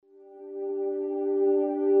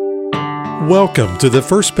Welcome to the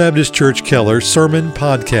First Baptist Church Keller Sermon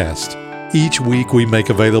Podcast. Each week we make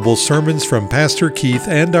available sermons from Pastor Keith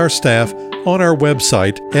and our staff on our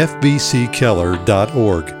website,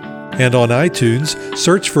 fbckeller.org. And on iTunes,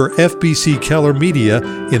 search for FBC Keller Media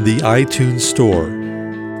in the iTunes Store.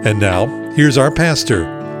 And now, here's our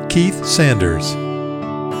pastor, Keith Sanders.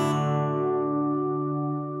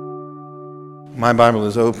 My Bible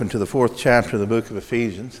is open to the 4th chapter of the book of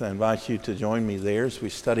Ephesians. I invite you to join me there as we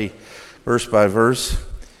study verse by verse.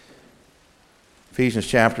 Ephesians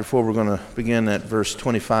chapter 4, we're going to begin at verse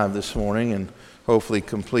 25 this morning and hopefully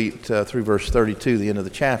complete through verse 32, the end of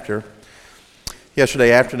the chapter.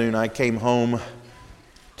 Yesterday afternoon I came home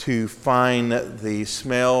to find the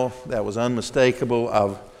smell that was unmistakable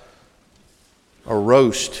of a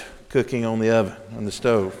roast cooking on the oven, on the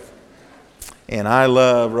stove. And I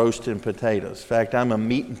love roasting potatoes. In fact, I'm a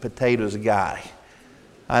meat and potatoes guy.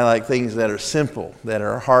 I like things that are simple, that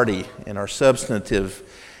are hearty, and are substantive,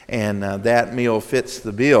 and that meal fits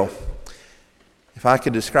the bill. If I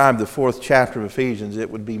could describe the 4th chapter of Ephesians, it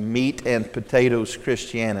would be meat and potatoes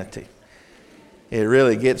Christianity. It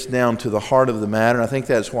really gets down to the heart of the matter. I think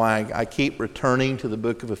that's why I keep returning to the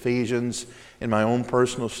book of Ephesians in my own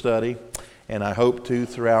personal study, and I hope to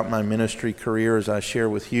throughout my ministry career as I share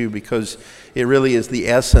with you, because it really is the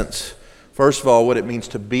essence, first of all, what it means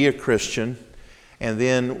to be a Christian, and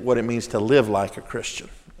then what it means to live like a Christian.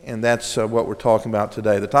 And that's what we're talking about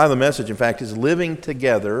today. The title of the message, in fact, is Living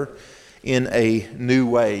Together in a New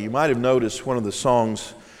Way. You might have noticed one of the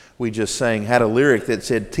songs we just sang had a lyric that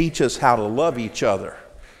said, "Teach us how to love each other."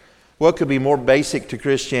 What could be more basic to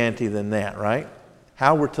Christianity than that, right?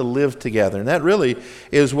 How we're to live together. And that really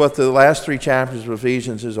is what the last 3 chapters of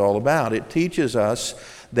Ephesians is all about. It teaches us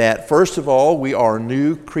that, first of all, we are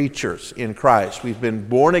new creatures in Christ. We've been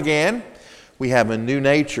born again. We have a new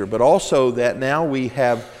nature, but also that now we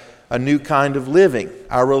have a new kind of living.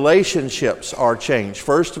 Our relationships are changed.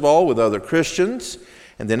 First of all, with other Christians,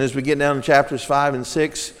 and then as we get down to chapters 5 and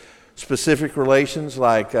 6, specific relations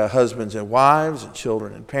like husbands and wives, and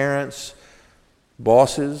children and parents,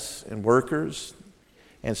 bosses and workers.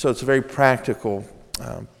 And so it's a very practical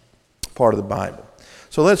part of the Bible.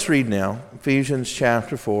 So let's read now, Ephesians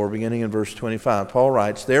chapter 4, beginning in verse 25. Paul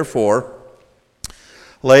writes, "Therefore,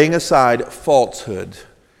 laying aside falsehood,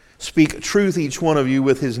 speak truth each one of you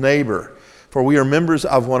with his neighbor, for we are members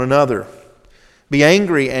of one another. Be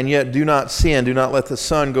angry and yet do not sin. Do not let the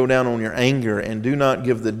sun go down on your anger, and do not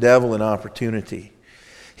give the devil an opportunity.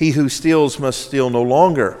 He who steals must steal no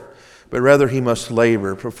longer, but rather he must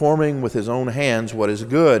labor, performing with his own hands what is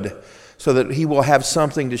good, so that he will have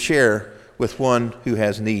something to share with one who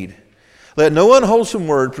has need. Let no unwholesome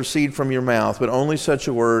word proceed from your mouth, but only such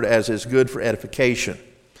a word as is good for edification,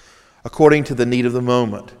 according to the need of the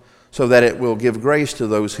moment, so that it will give grace to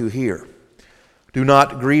those who hear. Do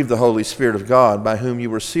not grieve the Holy Spirit of God, by whom you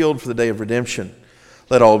were sealed for the day of redemption.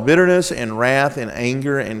 Let all bitterness and wrath and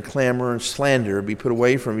anger and clamor and slander be put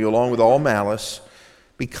away from you, along with all malice.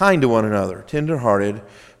 Be kind to one another, tender-hearted,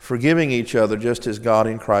 forgiving each other, just as God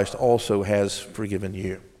in Christ also has forgiven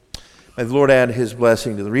you." May the Lord add his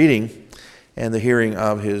blessing to the reading and the hearing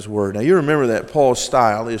of his word. Now you remember that Paul's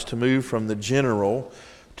style is to move from the general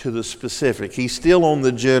to the specific. He's still on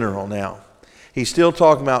the general now. He's still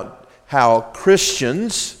talking about how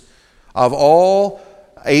Christians of all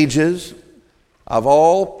ages, of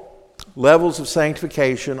all levels of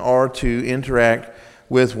sanctification are to interact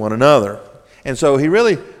with one another. And so he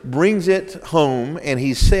really brings it home, and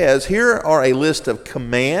he says, here are a list of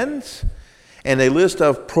commands and a list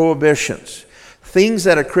of prohibitions. Things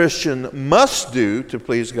that a Christian must do to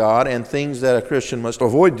please God, and things that a Christian must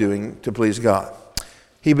avoid doing to please God.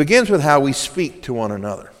 He begins with how we speak to one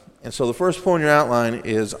another. And so the first point in your outline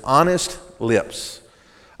is honest lips.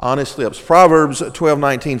 Honest lips. Proverbs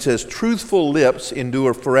 12:19 says, "Truthful lips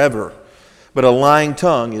endure forever, but a lying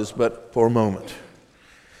tongue is but for a moment."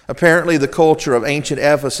 Apparently the culture of ancient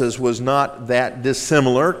Ephesus was not that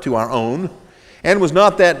dissimilar to our own, and was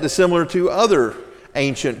not that dissimilar to other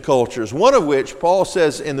ancient cultures, one of which Paul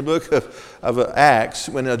says in the book of Acts,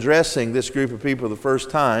 when addressing this group of people the first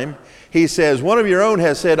time, he says, "One of your own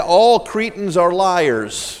has said, all Cretans are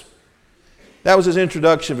liars." That was his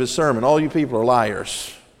introduction of his sermon, "All you people are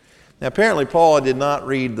liars." Now apparently Paul did not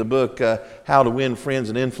read the book How to Win Friends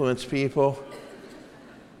and Influence People,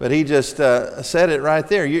 but he just said it right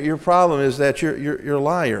there. Your problem is that you're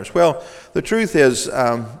liars. Well, the truth is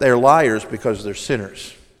they're liars because they're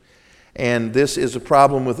sinners. And this is a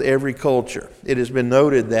problem with every culture. It has been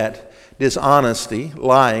noted that dishonesty,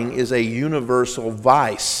 lying, is a universal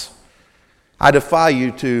vice. I defy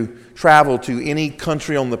you to travel to any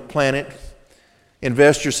country on the planet,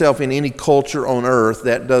 Invest yourself in any culture on earth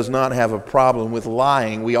that does not have a problem with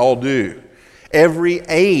lying. We all do. Every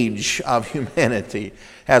age of humanity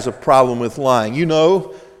has a problem with lying. You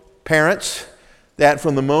know, parents, that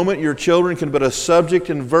from the moment your children can put a subject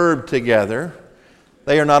and verb together,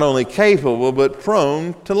 they are not only capable but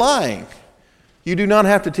prone to lying. You do not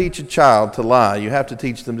have to teach a child to lie. You have to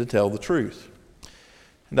teach them to tell the truth.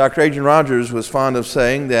 Dr. Adrian Rogers was fond of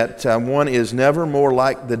saying that one is never more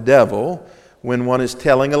like the devil when one is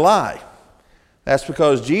telling a lie. That's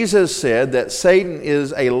because Jesus said that Satan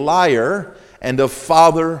is a liar and a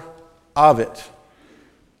father of it.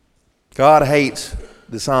 God hates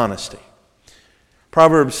dishonesty.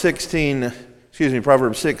 Proverbs 6,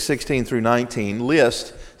 16 through 19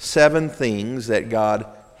 lists 7 things that God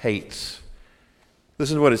hates. This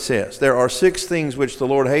is what it says. There are 6 things which the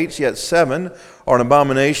Lord hates, yet 7 are an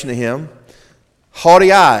abomination to him.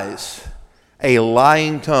 Haughty eyes, a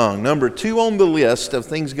lying tongue. Number 2 on the list of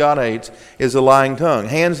things God hates is a lying tongue.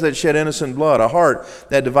 Hands that shed innocent blood, a heart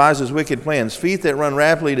that devises wicked plans, feet that run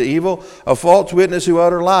rapidly to evil, a false witness who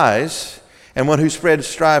utter lies, and one who spreads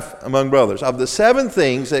strife among brothers. Of the 7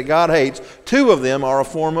 things that God hates, 2 of them are a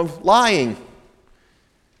form of lying.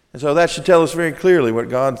 And so that should tell us very clearly what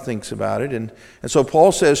God thinks about it. And so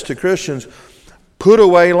Paul says to Christians, put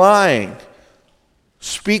away lying.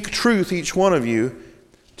 Speak truth, each one of you,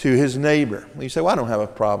 to his neighbor. You say, well, I don't have a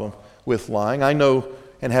problem with lying. I know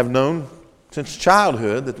and have known since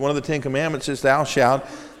childhood that one of the 10 Commandments is thou shalt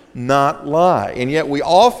not lie. And yet we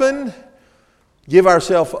often give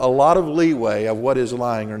ourselves a lot of leeway of what is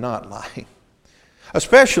lying or not lying.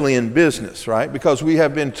 Especially in business, right? Because we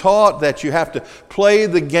have been taught that you have to play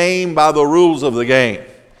the game by the rules of the game.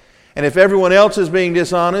 And if everyone else is being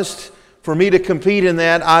dishonest, for me to compete in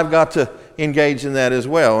that, I've got to engage in that as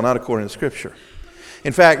well, not according to Scripture.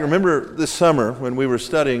 In fact, remember this summer when we were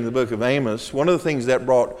studying the book of Amos, one of the things that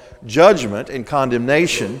brought judgment and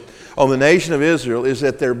condemnation on the nation of Israel is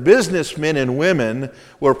that their businessmen and women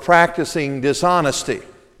were practicing dishonesty.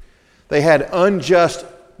 They had unjust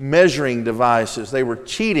measuring devices. They were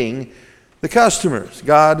cheating the customers.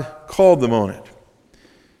 God called them on it.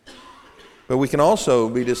 But we can also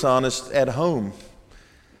be dishonest at home.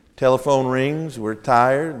 Telephone rings, we're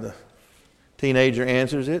tired, the teenager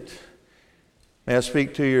answers it. May I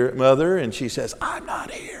speak to your mother? And she says, I'm not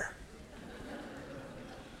here.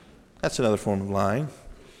 That's another form of lying.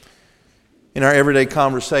 In our everyday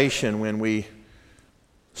conversation, when we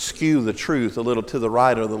skew the truth a little to the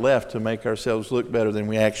right or the left to make ourselves look better than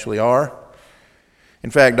we actually are. In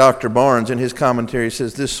fact, Dr. Barnes in his commentary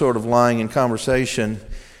says this sort of lying in conversation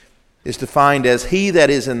is defined as he that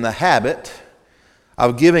is in the habit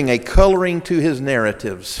of giving a coloring to his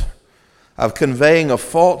narratives, of conveying a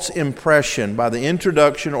false impression by the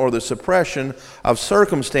introduction or the suppression of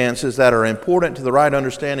circumstances that are important to the right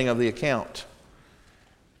understanding of the account.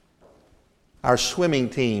 Our swimming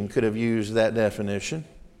team could have used that definition.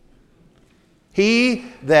 He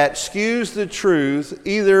that skews the truth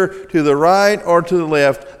either to the right or to the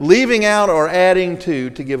left, leaving out or adding to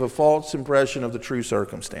give a false impression of the true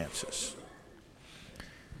circumstances.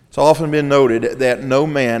 It's often been noted that no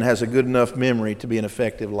man has a good enough memory to be an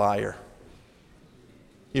effective liar.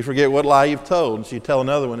 You forget what lie you've told, and so you tell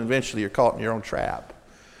another one, and eventually you're caught in your own trap.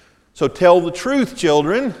 So tell the truth,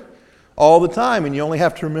 children, all the time, and you only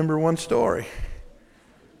have to remember one story.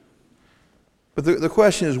 But the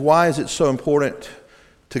question is, why is it so important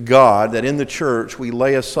to God that in the church we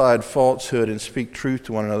lay aside falsehood and speak truth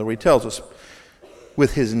to one another? He tells us,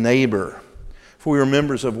 with his neighbor, for we are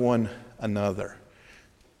members of one another.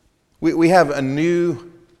 We have a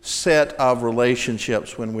new set of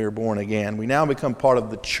relationships when we are born again. We now become part of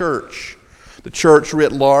the church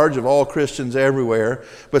writ large of all Christians everywhere,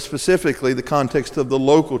 but specifically the context of the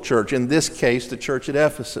local church, in this case, the church at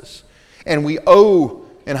Ephesus. And we owe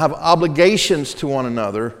and have obligations to one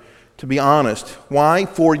another, to be honest. Why?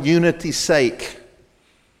 For unity's sake.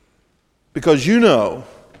 Because you know,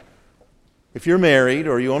 if you're married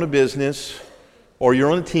or you own a business or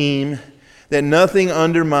you're on a team, that nothing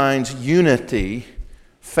undermines unity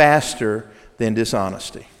faster than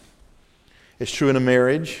dishonesty. It's true in a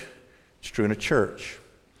marriage. It's true in a church.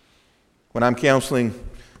 When I'm counseling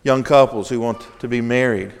young couples who want to be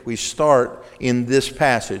married, we start in this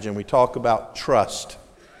passage and we talk about trust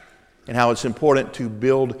and how it's important to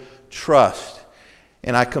build trust.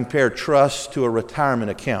 And I compare trust to a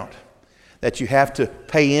retirement account, that you have to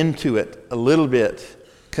pay into it a little bit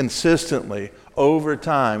consistently over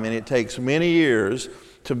time, and it takes many years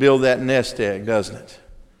to build that nest egg, doesn't it?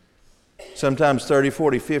 Sometimes 30,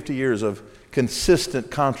 40, 50 years of consistent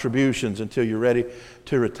contributions until you're ready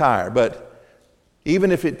to retire. But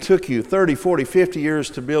Even if it took you 30, 40, 50 years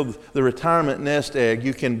to build the retirement nest egg,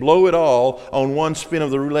 you can blow it all on one spin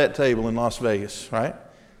of the roulette table in Las Vegas, right?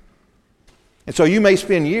 And so you may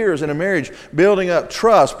spend years in a marriage building up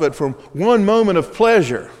trust, but from one moment of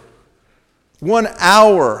pleasure, 1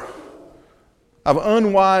 hour of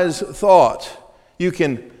unwise thought, you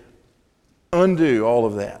can undo all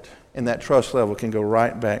of that. And that trust level can go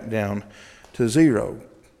right back down to zero.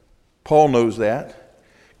 Paul knows that.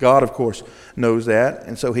 God, of course, knows that.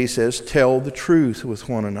 And so he says, tell the truth with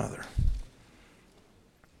one another.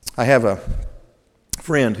 I have a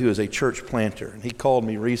friend who is a church planter. And he called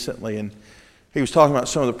me recently, and he was talking about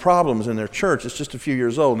some of the problems in their church. It's just a few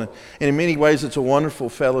years old. And in many ways, it's a wonderful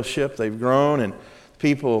fellowship. They've grown, and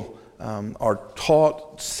people are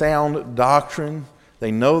taught sound doctrine.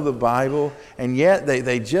 They know the Bible, and yet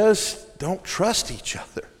they just don't trust each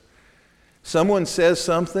other. Someone says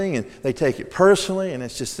something, and they take it personally, and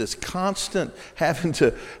it's just this constant having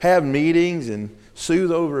to have meetings and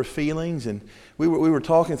soothe over feelings. And we were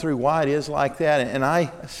talking through why it is like that, and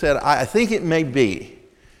I said, I think it may be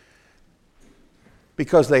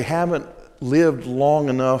because they haven't lived long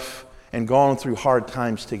enough and gone through hard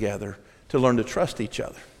times together to learn to trust each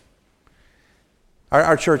other.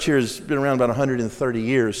 Our church here has been around about 130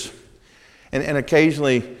 years, and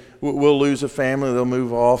occasionally we'll lose a family, they'll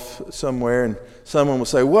move off somewhere, and someone will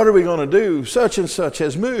say, what are we going to do? Such and such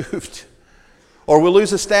has moved. Or we'll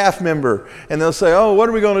lose a staff member, and they'll say, oh, what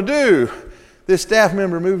are we going to do? This staff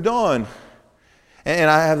member moved on. And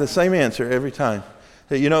I have the same answer every time.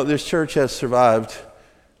 You know, this church has survived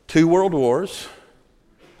 2 world wars,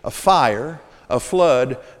 a fire, a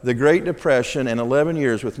flood, the Great Depression, and 11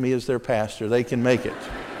 years with me as their pastor. They can make it.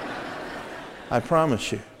 I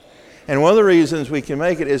promise you. And one of the reasons we can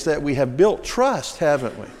make it is that we have built trust,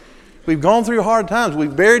 haven't we? We've gone through hard times.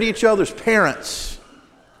 We've buried each other's parents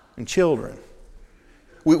and children.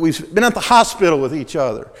 We've been at the hospital with each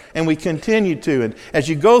other, and we continue to. And as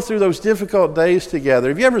you go through those difficult days together,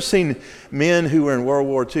 have you ever seen men who were in World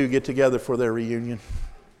War II get together for their reunion?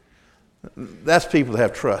 That's people that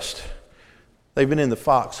have trust. They've been in the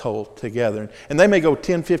foxhole together. And they may go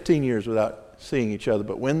 10, 15 years without seeing each other,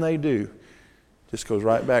 but when they do, it just goes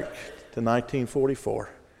right back to 1944.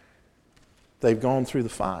 They've gone through the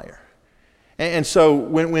fire. And so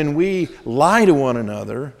when we lie to one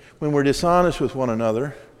another, when we're dishonest with one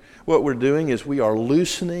another, what we're doing is we are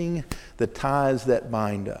loosening the ties that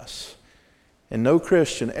bind us. And no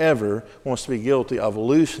Christian ever wants to be guilty of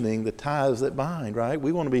loosening the ties that bind, right?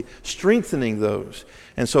 We want to be strengthening those.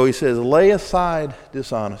 And so he says, lay aside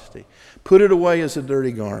dishonesty. Put it away as a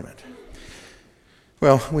dirty garment.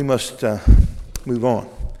 Well, we must move on.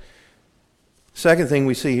 Second thing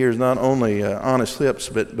we see here is not only honest lips,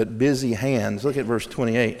 but busy hands. Look at verse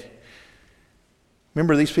 28.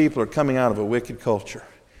 Remember, these people are coming out of a wicked culture.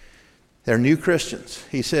 They're new Christians.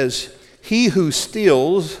 He says, he who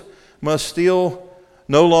steals must steal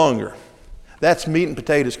no longer. That's meat and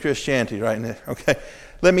potatoes Christianity right there, okay?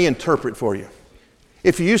 Let me interpret for you.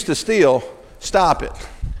 If you used to steal, stop it.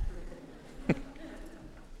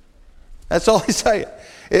 That's all he's saying.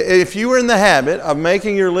 If you were in the habit of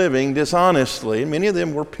making your living dishonestly, many of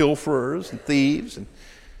them were pilferers and thieves and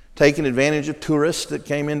taking advantage of tourists that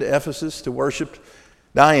came into Ephesus to worship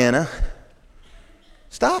Diana,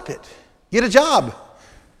 stop it. Get a job.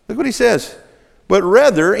 Look what he says. But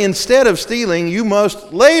rather, instead of stealing, you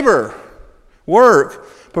must labor,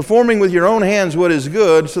 work, performing with your own hands what is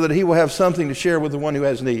good, so that he will have something to share with the one who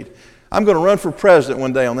has need. I'm going to run for president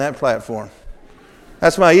one day on that platform.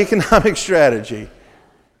 That's my economic strategy.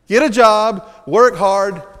 Get a job, work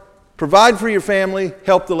hard, provide for your family,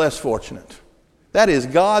 help the less fortunate. That is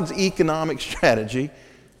God's economic strategy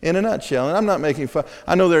in a nutshell. And I'm not making fun.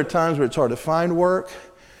 I know there are times where it's hard to find work,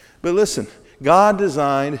 but listen, God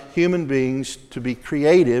designed human beings to be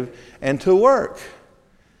creative and to work.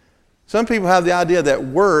 Some people have the idea that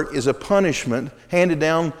work is a punishment handed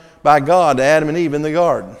down by God to Adam and Eve in the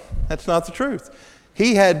garden. That's not the truth.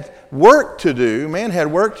 He had work to do. Man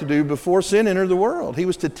had work to do before sin entered the world. He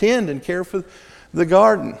was to tend and care for the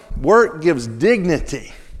garden. Work gives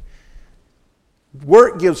dignity.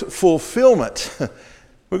 Work gives fulfillment.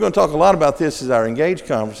 We're going to talk a lot about this at our Engage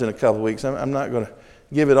conference in a couple of weeks. I'm not going to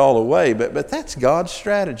give it all away, but that's God's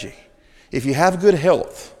strategy. If you have good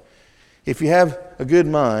health, if you have a good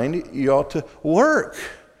mind, you ought to work.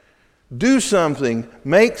 Do something,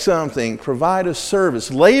 make something, provide a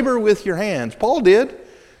service, labor with your hands. Paul did.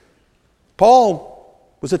 Paul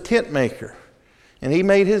was a tent maker, and he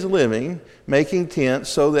made his living making tents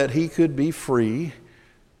so that he could be free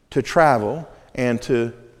to travel and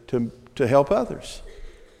to help others.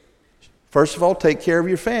 First of all, take care of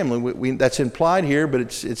your family. That's implied here, but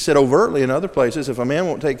it's said overtly in other places. If a man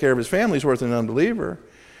won't take care of his family, he's worth an unbeliever.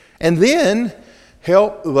 And then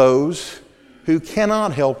help those who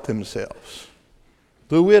cannot help themselves.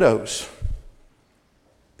 The widows,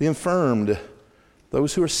 the infirmed,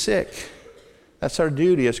 those who are sick. That's our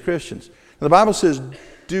duty as Christians. Now, the Bible says,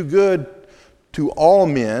 do good to all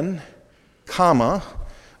men,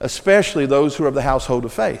 especially those who are of the household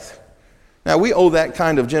of faith. Now, we owe that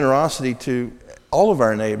kind of generosity to all of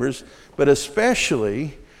our neighbors, but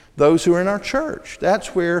especially those who are in our church.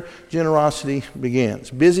 That's where generosity begins.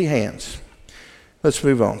 Busy hands. Let's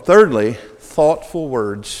move on. Thirdly, thoughtful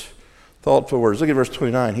words. Thoughtful words. Look at verse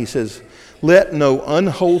 29. He says, let no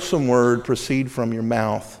unwholesome word proceed from your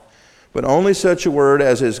mouth, but only such a word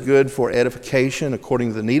as is good for edification according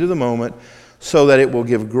to the need of the moment, so that it will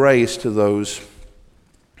give grace to those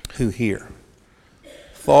who hear.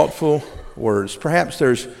 Thoughtful words. Perhaps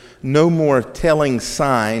there's no more telling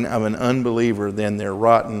sign of an unbeliever than their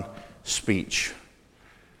rotten speech.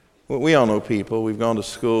 Well, we all know people. We've gone to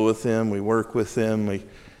school with them. We work with them. We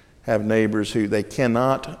have neighbors who they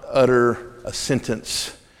cannot utter a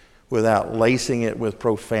sentence without lacing it with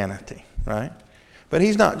profanity, right? But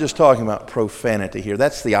he's not just talking about profanity here.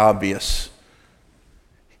 That's the obvious.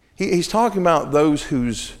 He's talking about those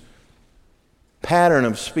whose pattern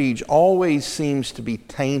of speech always seems to be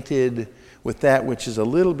tainted with that which is a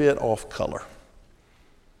little bit off color.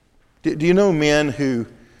 Do you know men who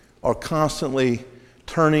are constantly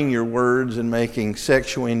turning your words and making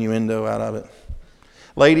sexual innuendo out of it?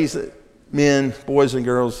 Ladies, men, boys and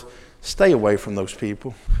girls, stay away from those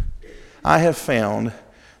people. I have found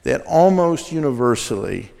that almost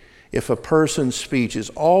universally, if a person's speech is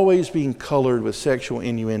always being colored with sexual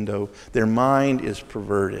innuendo, their mind is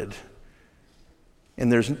perverted.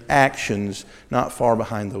 And there's actions not far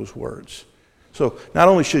behind those words. So not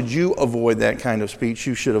only should you avoid that kind of speech,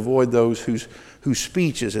 you should avoid those whose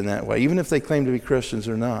speech is in that way, even if they claim to be Christians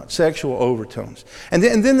or not. Sexual overtones. And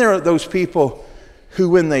then there are those people who,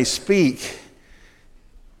 when they speak,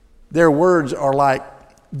 their words are like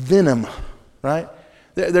venom, right?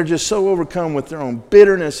 They're just so overcome with their own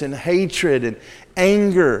bitterness and hatred and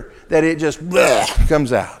anger that it just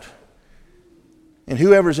comes out. And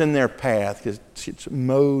whoever's in their path gets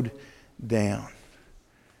mowed down.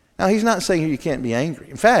 Now, he's not saying you can't be angry.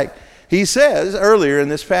 In fact, he says earlier in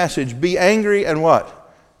this passage, be angry and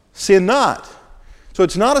what? Sin not. So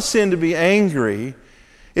it's not a sin to be angry.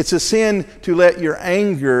 It's a sin to let your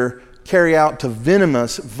anger carry out to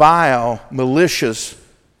venomous, vile, malicious,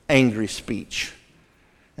 angry speech.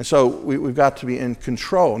 And so we've got to be in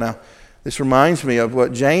control. Now, this reminds me of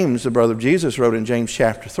what James, the brother of Jesus, wrote in James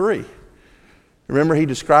chapter 3. Remember, he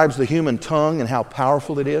describes the human tongue and how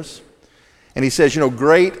powerful it is. And he says,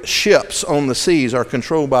 great ships on the seas are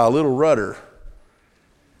controlled by a little rudder.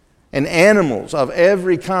 And animals of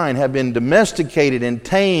every kind have been domesticated and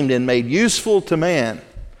tamed and made useful to man.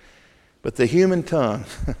 But the human tongue,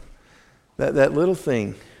 that little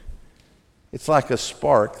thing, it's like a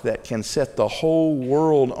spark that can set the whole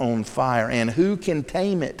world on fire. And who can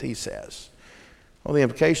tame it, he says? Well, the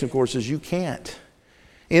implication, of course, is you can't.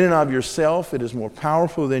 In and of yourself, it is more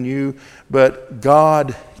powerful than you, but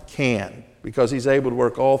God can, because he's able to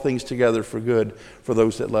work all things together for good for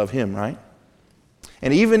those that love him, right?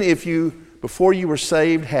 And even if you, before you were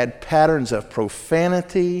saved, had patterns of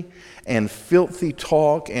profanity and filthy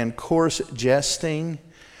talk and coarse jesting,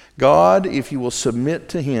 God, if you will submit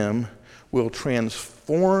to him, will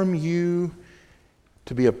transform you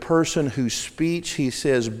to be a person whose speech, he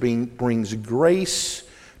says, brings grace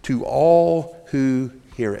to all who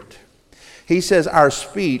hear it. He says our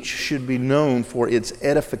speech should be known for its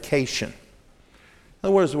edification.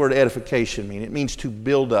 Now, what does the word edification mean? It means to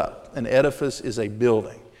build up. An edifice is a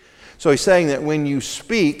building. So he's saying that when you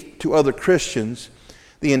speak to other Christians,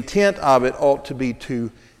 the intent of it ought to be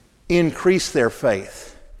to increase their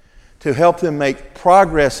faith, to help them make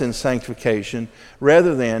progress in sanctification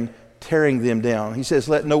rather than tearing them down. He says,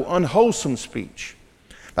 let no unwholesome speech.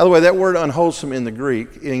 By the way, that word unwholesome in the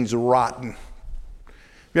Greek means rotten.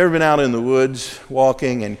 Have you ever been out in the woods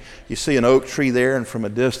walking and you see an oak tree there, and from a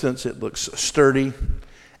distance it looks sturdy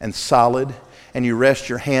and solid, and you rest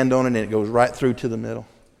your hand on it and it goes right through to the middle?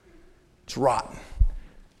 It's rotten.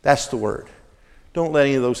 That's the word. Don't let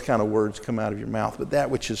any of those kind of words come out of your mouth, but that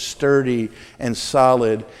which is sturdy and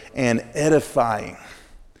solid and edifying,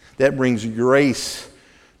 that brings grace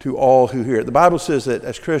to all who hear it. The Bible says that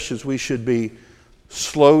as Christians we should be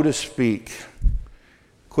slow to speak,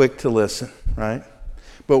 quick to listen, right?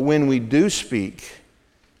 But when we do speak,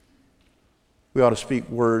 we ought to speak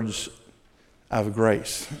words of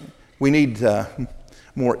grace. We need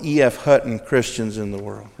more E.F. Hutton Christians in the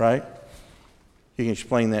world, right? You can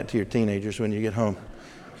explain that to your teenagers when you get home.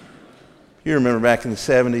 You remember back in the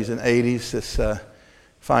 70s and 80s, this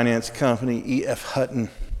finance company, E.F. Hutton,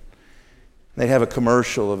 they'd have a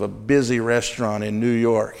commercial of a busy restaurant in New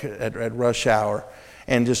York at rush hour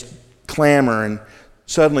and just clamor, and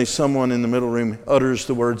suddenly someone in the middle room utters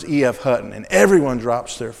the words E.F. Hutton, and everyone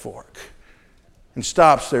drops their fork and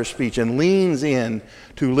stops their speech and leans in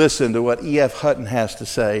to listen to what E.F. Hutton has to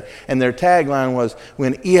say. And their tagline was,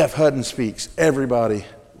 when E.F. Hutton speaks, everybody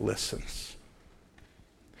listens.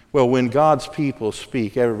 Well, when God's people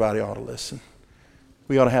speak, everybody ought to listen.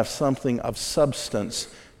 We ought to have something of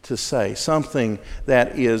substance to say, something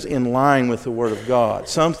that is in line with the Word of God,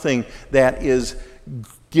 something that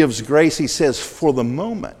gives grace, he says, for the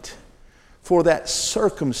moment, for that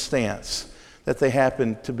circumstance that they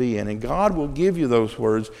happen to be in. And God will give you those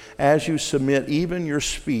words as you submit even your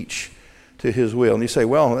speech to his will. And you say,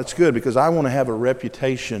 well, that's good because I want to have a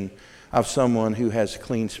reputation of someone who has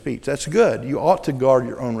clean speech. That's good. You ought to guard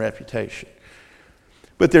your own reputation.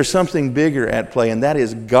 But there's something bigger at play, and that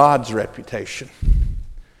is God's reputation.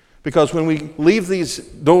 Because when we leave these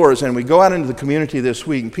doors and we go out into the community this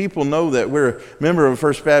week, and people know that we're a member of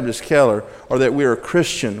First Baptist Keller, or that we're a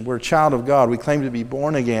Christian, we're a child of God, we claim to be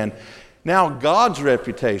born again, now God's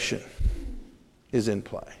reputation is in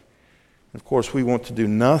play. Of course, we want to do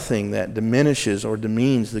nothing that diminishes or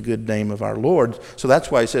demeans the good name of our Lord. So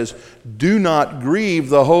that's why he says, do not grieve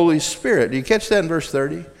the Holy Spirit. Do you catch that in verse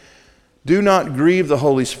 30? Do not grieve the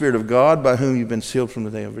Holy Spirit of God, by whom you've been sealed from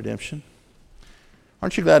the day of redemption.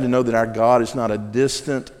 Aren't you glad to know that our God is not a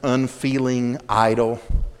distant, unfeeling idol?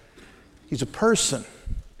 He's a person.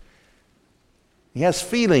 He has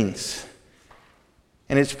feelings.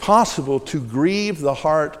 And it's possible to grieve the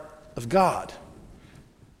heart of God.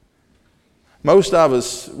 Most of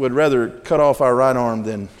us would rather cut off our right arm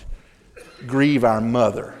than grieve our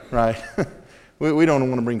mother, right? We don't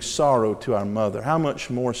want to bring sorrow to our mother. How much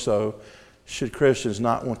more so should Christians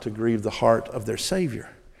not want to grieve the heart of their Savior?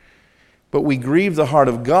 But we grieve the heart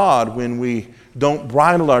of God when we don't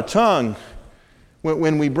bridle our tongue,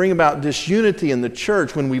 when we bring about disunity in the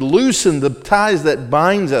church, when we loosen the ties that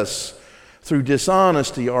binds us through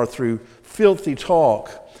dishonesty or through filthy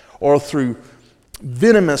talk or through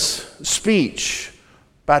venomous speech,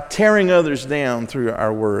 by tearing others down through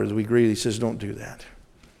our words. We grieve. He says, don't do that.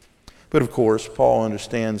 But of course, Paul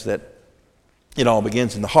understands that it all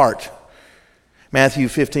begins in the heart. Matthew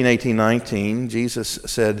 15, 18, 19, Jesus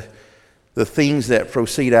said, the things that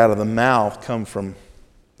proceed out of the mouth come from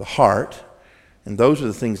the heart, and those are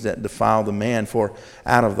the things that defile the man. For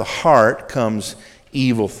out of the heart comes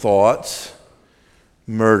evil thoughts,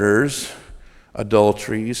 murders,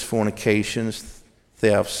 adulteries, fornications,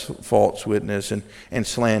 thefts, false witness, and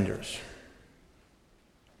slanders.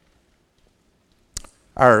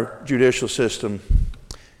 Our judicial system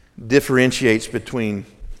differentiates between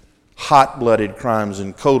hot-blooded crimes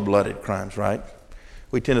and cold-blooded crimes, right?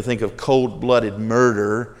 We tend to think of cold-blooded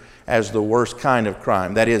murder as the worst kind of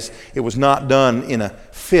crime. That is, it was not done in a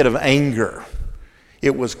fit of anger.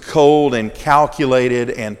 It was cold and calculated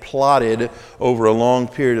and plotted over a long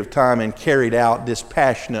period of time and carried out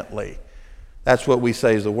dispassionately. That's what we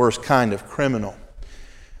say is the worst kind of criminal.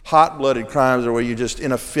 Hot-blooded crimes are where you just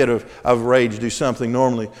in a fit of rage do something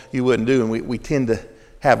normally you wouldn't do, and we tend to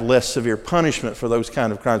have less severe punishment for those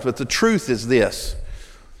kind of crimes. But the truth is this: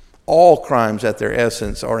 all crimes at their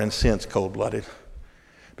essence are in a sense cold-blooded,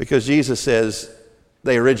 because Jesus says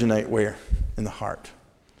they originate where? In the heart.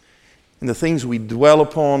 And the things we dwell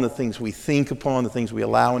upon, the things we think upon, the things we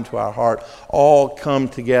allow into our heart all come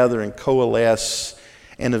together and coalesce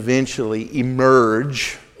and eventually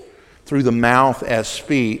emerge through the mouth as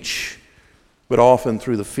speech, but often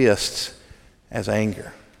through the fists as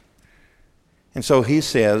anger. And so he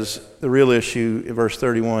says the real issue in verse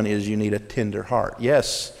 31 is you need a tender heart.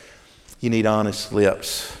 Yes, you need honest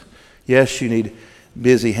lips. Yes, you need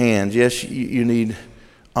busy hands. Yes, you need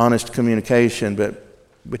honest communication,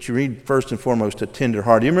 but you need first and foremost a tender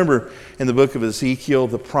heart. Do you remember in the book of Ezekiel,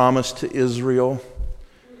 the promise to Israel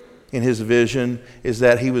in his vision is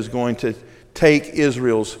that he was going to take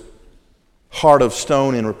Israel's heart of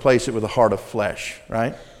stone and replace it with a heart of flesh,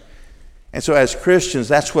 right? And so as Christians,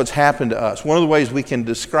 that's what's happened to us. One of the ways we can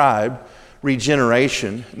describe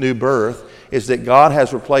regeneration, new birth, is that God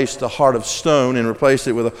has replaced the heart of stone and replaced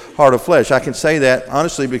it with a heart of flesh. I can say that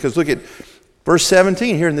honestly because look at verse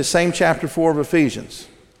 17 here in the same chapter 4 of Ephesians.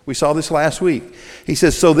 We saw this last week. He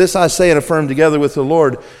says, so this I say and affirm together with the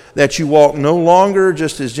Lord, that you walk no longer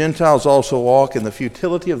just as Gentiles also walk in the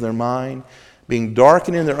futility of their mind, being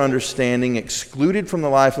darkened in their understanding, excluded from the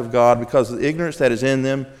life of God because of the ignorance that is in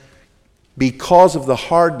them, because of the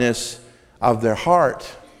hardness of their heart.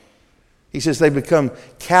 He says they've become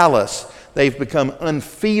callous. They've become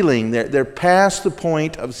unfeeling. They're past the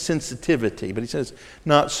point of sensitivity. But he says,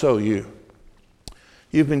 not so you.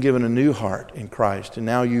 You've been given a new heart in Christ, and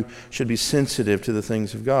now you should be sensitive to the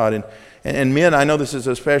things of God. And men, I know this is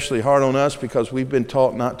especially hard on us because we've been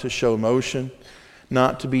taught not to show emotion,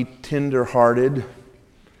 not to be tender-hearted,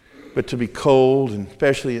 but to be cold, and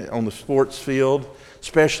especially on the sports field,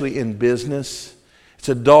 especially in business. It's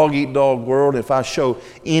a dog-eat-dog world. If I show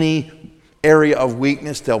any area of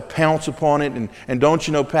weakness, they'll pounce upon it. And don't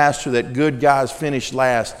you know, Pastor, that good guys finish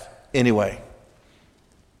last anyway?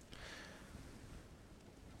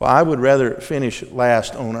 Well, I would rather finish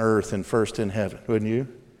last on earth than first in heaven, wouldn't you?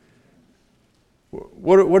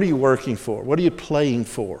 What are you working for? What are you playing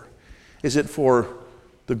for? Is it for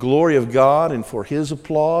the glory of God and for His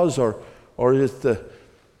applause, or is it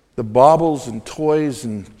the baubles and toys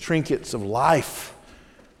and trinkets of life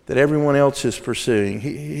that everyone else is pursuing?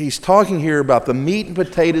 He's talking here about the meat and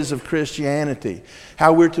potatoes of Christianity,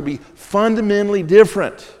 how we're to be fundamentally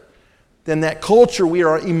different than that culture we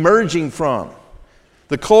are emerging from.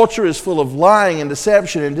 The culture is full of lying and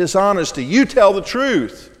deception and dishonesty. You tell the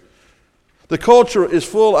truth. The culture is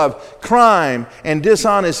full of crime and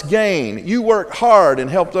dishonest gain. You work hard and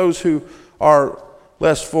help those who are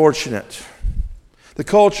less fortunate. The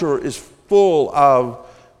culture is full of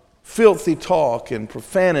filthy talk and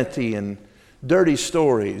profanity and dirty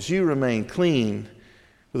stories. You remain clean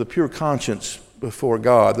with a pure conscience before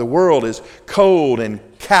God. The world is cold and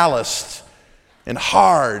calloused and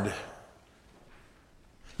hard.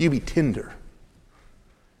 You be tender.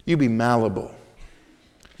 You be malleable.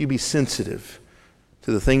 You be sensitive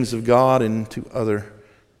to the things of God and to other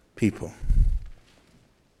people.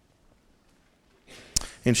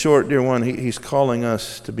 In short, dear one, he's calling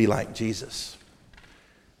us to be like Jesus.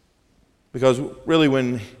 Because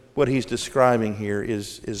really what he's describing here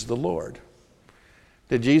is the Lord.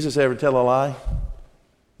 Did Jesus ever tell a lie?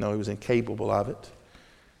 No, he was incapable of it.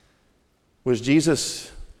 Was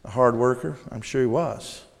Jesus a hard worker? I'm sure he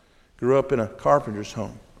was. Grew up in a carpenter's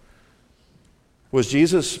home. Was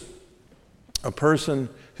Jesus a person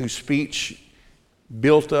whose speech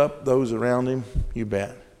built up those around him? You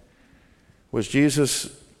bet. Was Jesus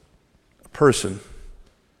a person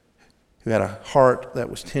who had a heart that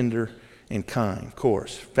was tender and kind? Of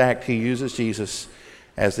course. In fact, he uses Jesus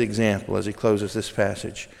as the example as he closes this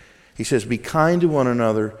passage. He says, be kind to one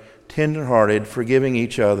another, tender-hearted, forgiving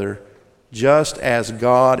each other, just as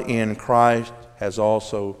God in Christ has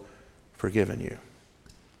also forgiven you.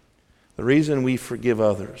 The reason we forgive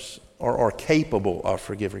others, or are capable of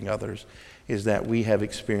forgiving others, is that we have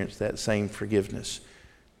experienced that same forgiveness,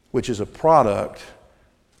 which is a product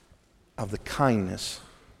of the kindness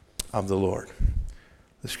of the Lord.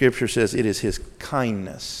 The Scripture says it is His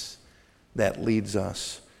kindness that leads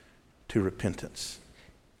us to repentance.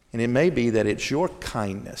 And it may be that it's your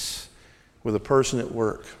kindness with a person at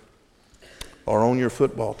work, or on your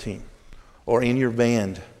football team, or in your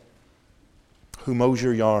band, who mows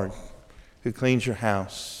your yard, who cleans your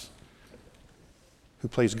house, who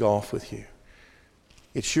plays golf with you.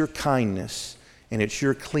 It's your kindness, and it's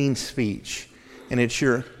your clean speech, and it's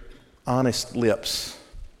your honest lips,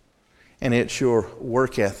 and it's your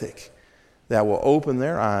work ethic that will open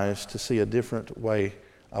their eyes to see a different way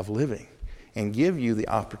of living and give you the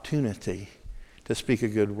opportunity to speak a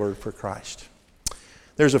good word for Christ.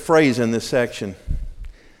 There's a phrase in this section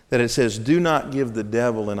that it says, do not give the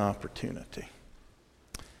devil an opportunity.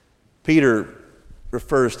 Peter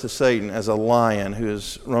refers to Satan as a lion who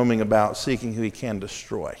is roaming about seeking who he can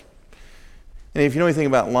destroy. And if you know anything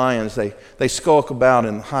about lions, they skulk about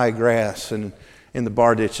in high grass and in the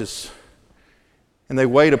bar ditches. And they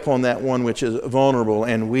wait upon that one which is vulnerable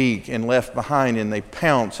and weak and left behind, and they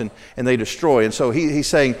pounce and they destroy. And so he's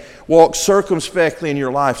saying, walk circumspectly in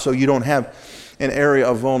your life so you don't have an area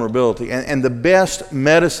of vulnerability. And the best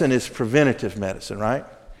medicine is preventative medicine, right?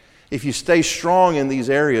 If you stay strong in these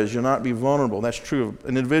areas, you'll not be vulnerable. That's true of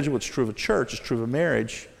an individual, it's true of a church, it's true of a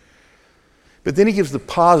marriage. But then he gives the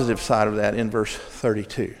positive side of that in verse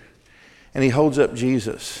 32. And he holds up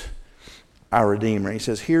Jesus, our Redeemer. He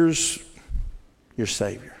says, here's your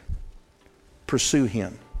Savior. Pursue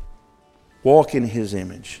Him. Walk in His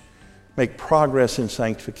image. Make progress in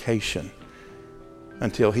sanctification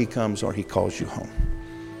until He comes or He calls you home.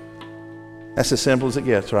 That's as simple as it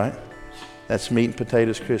gets, right? That's meat and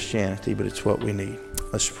potatoes Christianity, but it's what we need.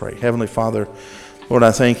 Let's pray. Heavenly Father, Lord,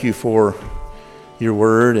 I thank You for Your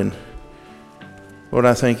word, and Lord,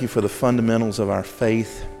 I thank You for the fundamentals of our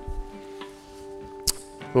faith.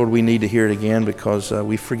 Lord, we need to hear it again because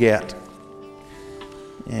we forget.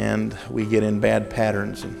 And we get in bad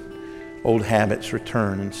patterns and old habits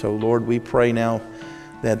return. And so, Lord, we pray now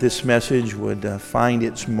that this message would find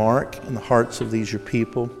its mark in the hearts of these your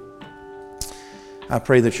people. I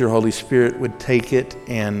pray that your Holy Spirit would take it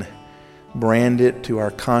and brand it to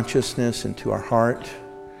our consciousness and to our heart,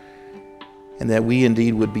 and that we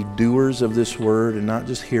indeed would be doers of this word and not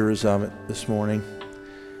just hearers of it this morning.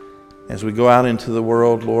 As we go out into the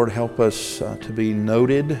world, Lord, help us to be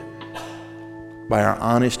noted by our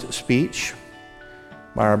honest speech,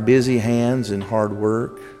 by our busy hands and hard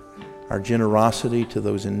work, our generosity to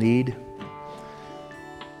those in need.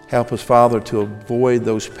 Help us, Father, to avoid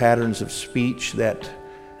those patterns of speech that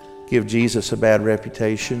give Jesus a bad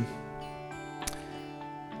reputation.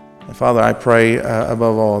 And Father, I pray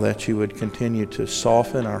above all that you would continue to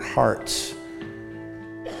soften our hearts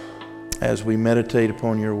as we meditate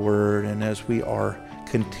upon your word and as we are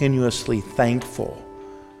continuously thankful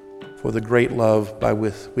for the great love by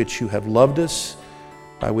which you have loved us,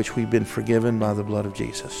 by which we've been forgiven by the blood of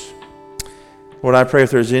Jesus. Lord, I pray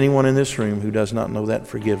if there's anyone in this room who does not know that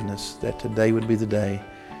forgiveness, that today would be the day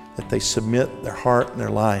that they submit their heart and their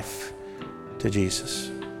life to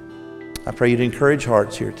Jesus. I pray you'd encourage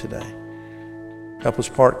hearts here today. Help us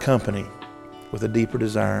part company with a deeper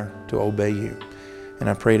desire to obey you. And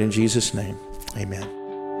I pray it in Jesus' name. Amen.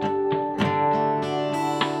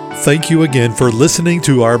 Thank you again for listening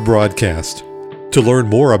to our broadcast. To learn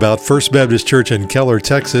more about First Baptist Church in Keller,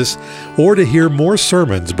 Texas, or to hear more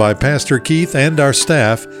sermons by Pastor Keith and our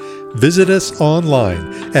staff, visit us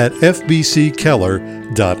online at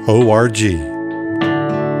fbckeller.org.